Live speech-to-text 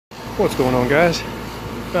What's going on, guys?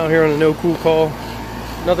 Out here on a no cool call.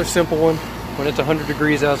 Another simple one. When it's 100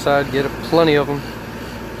 degrees outside, get plenty of them.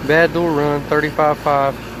 Bad dual run, 35.5.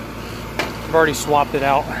 I've already swapped it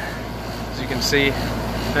out. As you can see,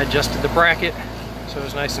 I adjusted the bracket so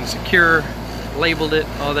it's nice and secure, labeled it,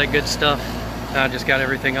 all that good stuff. Now I just got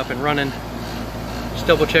everything up and running. Just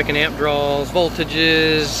double checking amp draws,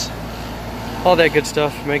 voltages, all that good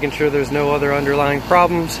stuff, making sure there's no other underlying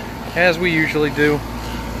problems, as we usually do.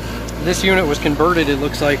 This unit was converted, it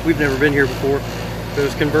looks like, we've never been here before. It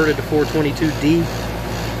was converted to 422D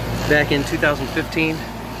back in 2015.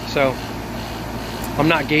 So I'm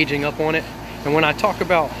not gauging up on it. And when I talk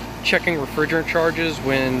about checking refrigerant charges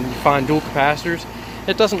when you find dual capacitors,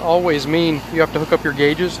 it doesn't always mean you have to hook up your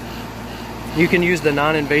gauges. You can use the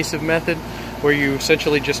non-invasive method where you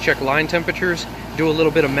essentially just check line temperatures, do a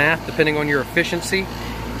little bit of math depending on your efficiency,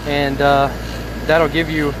 and that'll give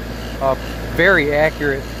you a very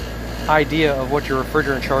accurate idea of what your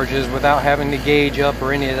refrigerant charge is without having to gauge up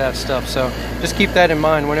or any of that stuff. So just keep that in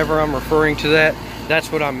mind whenever I'm referring to that.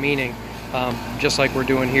 That's what I'm meaning, just like we're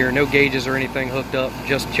doing here. No gauges or anything hooked up,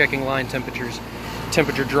 just checking line temperatures,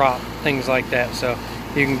 temperature drop, things like that. So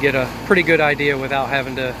you can get a pretty good idea without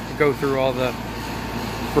having to go through all the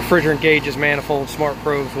refrigerant gauges, manifolds, smart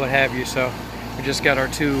probes, what have you. So we just got our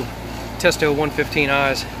two Testo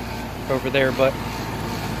 115Is over there, but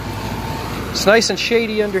it's nice and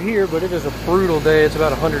shady under here, but it is a brutal day. It's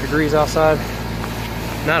about 100 degrees outside.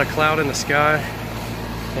 Not a cloud in the sky.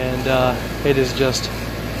 And it is just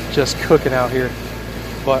cooking out here.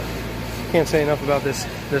 But can't say enough about this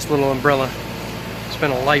little umbrella. It's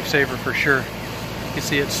been a lifesaver for sure. You can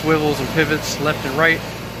see it swivels and pivots left and right,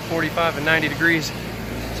 45 and 90 degrees.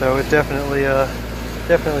 So it definitely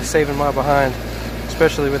saving my behind,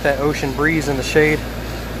 especially with that ocean breeze in the shade.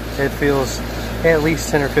 It feels at least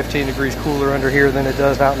 10 or 15 degrees cooler under here than it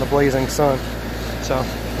does out in the blazing sun. So,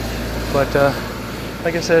 but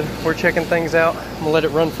like I said, we're checking things out. I'm gonna let it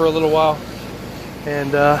run for a little while,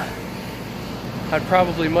 and I'd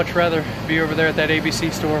probably much rather be over there at that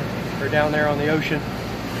ABC store or down there on the ocean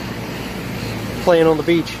playing on the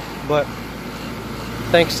beach. But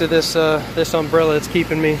thanks to this umbrella, it's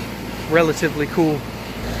keeping me relatively cool.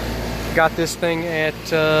 Got this thing at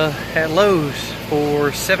Lowe's for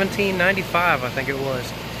 $17.95, I think it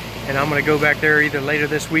was. And I'm gonna go back there either later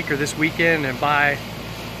this week or this weekend and buy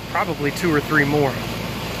probably 2 or 3 more.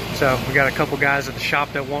 So we got a couple guys at the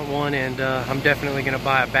shop that want one, and I'm definitely gonna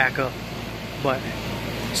buy a backup. But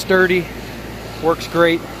sturdy, works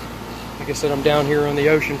great. Like I said, I'm down here on the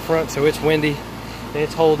ocean front, so it's windy and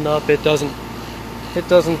it's holding up. It doesn't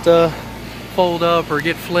fold up or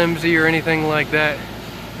get flimsy or anything like that.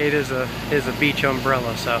 It is a beach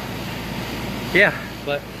umbrella. So yeah,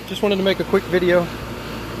 but just wanted to make a quick video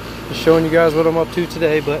just showing you guys what I'm up to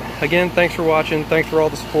today. But again, thanks for watching, thanks for all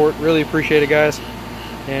the support, really appreciate it, guys.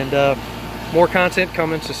 And more content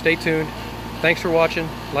coming, so stay tuned. Thanks for watching.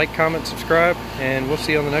 Like, comment, subscribe, and we'll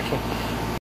see you on the next one.